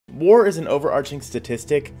WAR is an overarching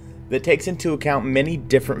statistic that takes into account many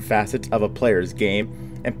different facets of a player's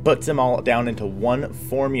game and puts them all down into one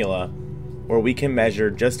formula where we can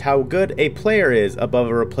measure just how good a player is above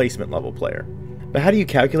a replacement level player. But how do you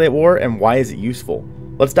calculate WAR and why is it useful?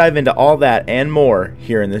 Let's dive into all that and more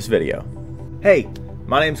here in this video. Hey,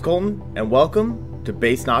 my name's Colton and welcome to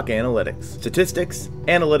Base Knock Analytics. Statistics,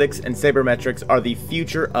 analytics, and sabermetrics are the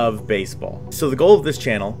future of baseball. So the goal of this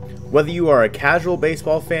channel, whether you are a casual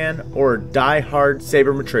baseball fan or a die-hard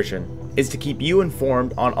sabermetrician, is to keep you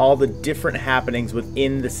informed on all the different happenings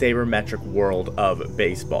within the sabermetric world of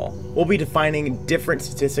baseball. We'll be defining different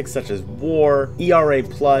statistics such as WAR, ERA+,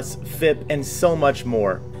 FIP, and so much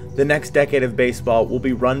more. The next decade of baseball will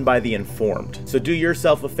be run by the informed. So do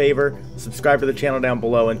yourself a favor, subscribe to the channel down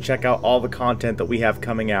below and check out all the content that we have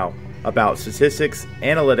coming out about statistics,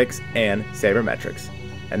 analytics, and sabermetrics.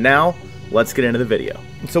 And now, let's get into the video.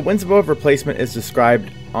 So wins above replacement is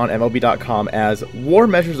described on MLB.com as WAR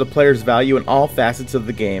measures a player's value in all facets of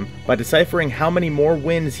the game by deciphering how many more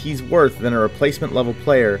wins he's worth than a replacement level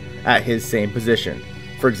player at his same position.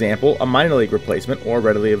 For example, a minor league replacement or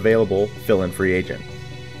readily available fill-in free agent.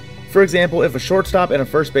 For example, if a shortstop and a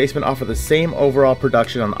first baseman offer the same overall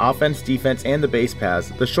production on offense, defense, and the base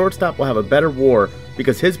paths, the shortstop will have a better WAR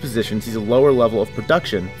because his position sees a lower level of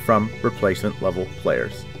production from replacement level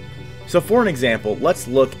players. So for an example, let's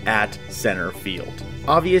look at center field.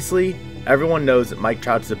 Obviously, everyone knows that Mike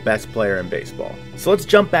Trout's the best player in baseball. So let's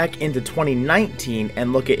jump back into 2019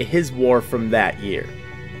 and look at his WAR from that year.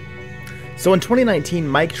 So in 2019,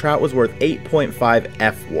 Mike Trout was worth 8.5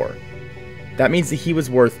 F-WAR. That means that he was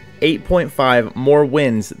worth 8.5 more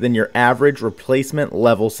wins than your average replacement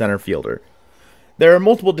level center fielder. There are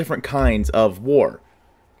multiple different kinds of WAR.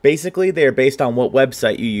 Basically, they are based on what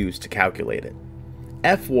website you use to calculate it.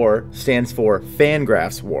 F-WAR stands for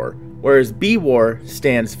Fangraphs WAR, whereas B-WAR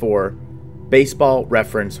stands for Baseball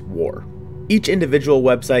Reference WAR. Each individual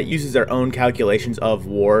website uses their own calculations of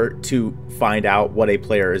WAR to find out what a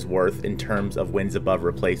player is worth in terms of wins above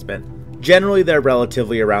replacement. Generally, they're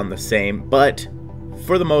relatively around the same, but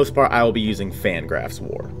for the most part, I will be using Fangraphs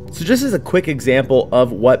WAR. So just as a quick example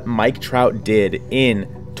of what Mike Trout did in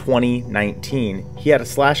 2019, he had a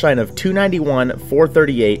slash line of 291,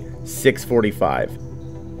 438, 645.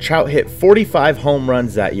 Trout hit 45 home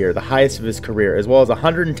runs that year, the highest of his career, as well as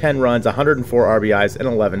 110 runs, 104 RBIs, and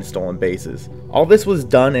 11 stolen bases. All this was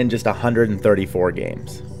done in just 134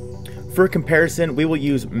 games. For comparison, we will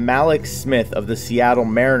use Mallex Smith of the Seattle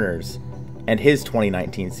Mariners and his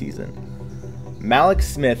 2019 season. Mallex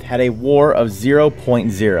Smith had a WAR of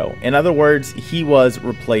 0.0. In other words, he was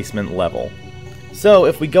replacement level. So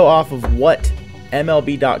if we go off of what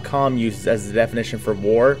MLB.com uses as the definition for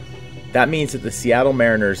WAR, that means that the Seattle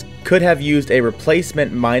Mariners could have used a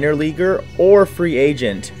replacement minor leaguer or free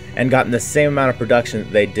agent and gotten the same amount of production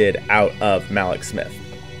that they did out of Mallex Smith.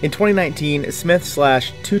 In 2019, Smith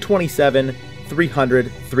slashed 227, 300,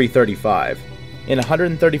 335. In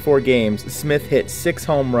 134 games, Smith hit 6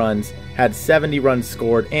 home runs, had 70 runs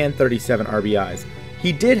scored, and 37 RBIs.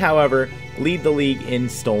 He did, however, lead the league in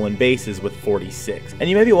stolen bases with 46. And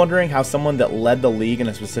you may be wondering how someone that led the league in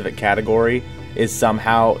a specific category is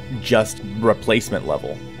somehow just replacement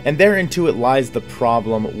level. And thereinto it lies the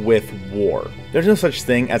problem with WAR. There's no such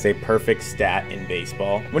thing as a perfect stat in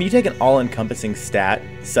baseball. When you take an all-encompassing stat,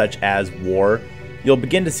 such as WAR, you'll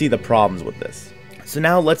begin to see the problems with this. So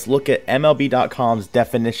now let's look at MLB.com's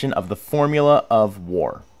definition of the formula of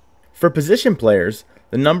WAR. For position players,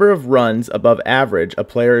 the number of runs above average a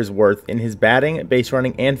player is worth in his batting, base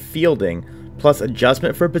running, and fielding, plus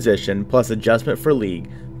adjustment for position, plus adjustment for league,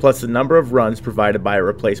 plus the number of runs provided by a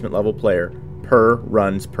replacement level player per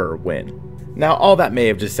runs per win. Now, all that may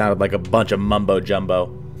have just sounded like a bunch of mumbo jumbo,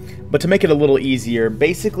 but to make it a little easier,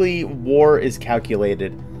 basically WAR is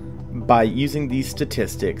calculated by using these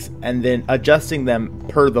statistics and then adjusting them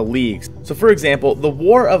per the leagues. So for example, the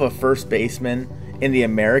WAR of a first baseman in the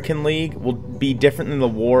American League will be different than the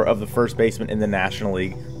WAR of the first baseman in the National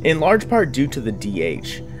League, in large part due to the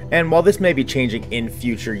DH. And while this may be changing in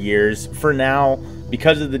future years, for now,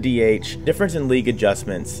 because of the DH, difference in league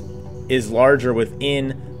adjustments is larger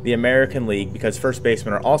within the American League because first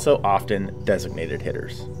basemen are also often designated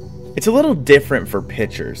hitters. It's a little different for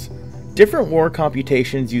pitchers. Different WAR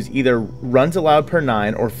computations use either runs allowed per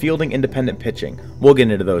 9 or fielding independent pitching. We'll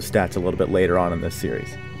get into those stats a little bit later on in this series.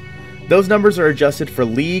 Those numbers are adjusted for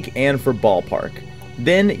league and for ballpark.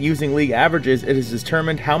 Then, using league averages, it is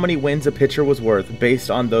determined how many wins a pitcher was worth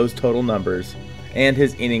based on those total numbers and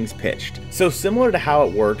his innings pitched. So similar to how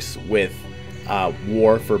it works with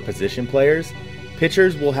WAR for position players,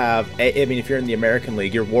 Pitchers will have, I mean, if you're in the American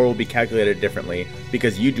League, your WAR will be calculated differently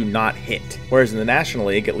because you do not hit. Whereas in the National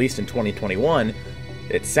League, at least in 2021,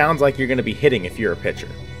 it sounds like you're going to be hitting if you're a pitcher.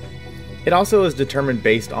 It also is determined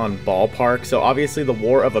based on ballpark, so obviously the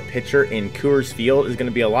WAR of a pitcher in Coors Field is going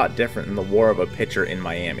to be a lot different than the WAR of a pitcher in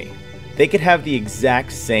Miami. They could have the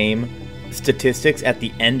exact same statistics at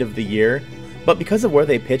the end of the year, but because of where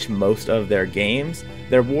they pitch most of their games,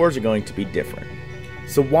 their WARs are going to be different.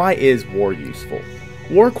 So why is WAR useful?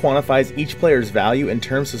 WAR quantifies each player's value in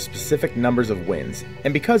terms of specific numbers of wins,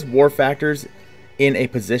 and because WAR factors in a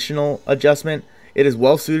positional adjustment, it is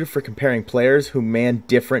well suited for comparing players who man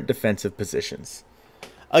different defensive positions.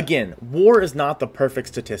 Again, WAR is not the perfect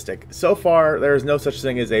statistic. So far, there is no such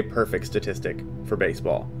thing as a perfect statistic for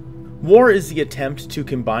baseball. WAR is the attempt to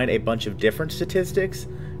combine a bunch of different statistics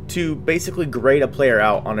to basically grade a player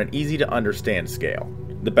out on an easy to understand scale.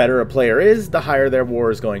 The better a player is, the higher their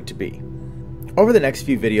WAR is going to be. Over the next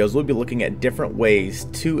few videos, we'll be looking at different ways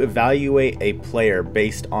to evaluate a player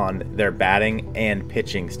based on their batting and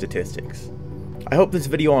pitching statistics. I hope this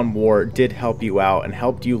video on WAR did help you out and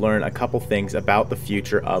helped you learn a couple things about the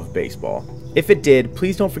future of baseball. If it did,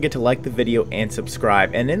 please don't forget to like the video and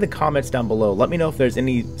subscribe, and in the comments down below, let me know if there's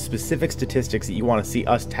any specific statistics that you want to see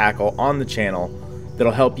us tackle on the channel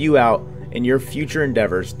that'll help you out in your future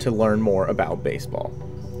endeavors to learn more about baseball.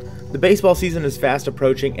 The baseball season is fast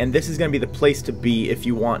approaching, and this is going to be the place to be if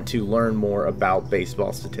you want to learn more about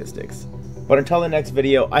baseball statistics. But until the next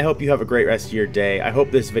video, I hope you have a great rest of your day. I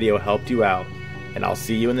hope this video helped you out, and I'll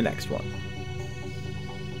see you in the next one.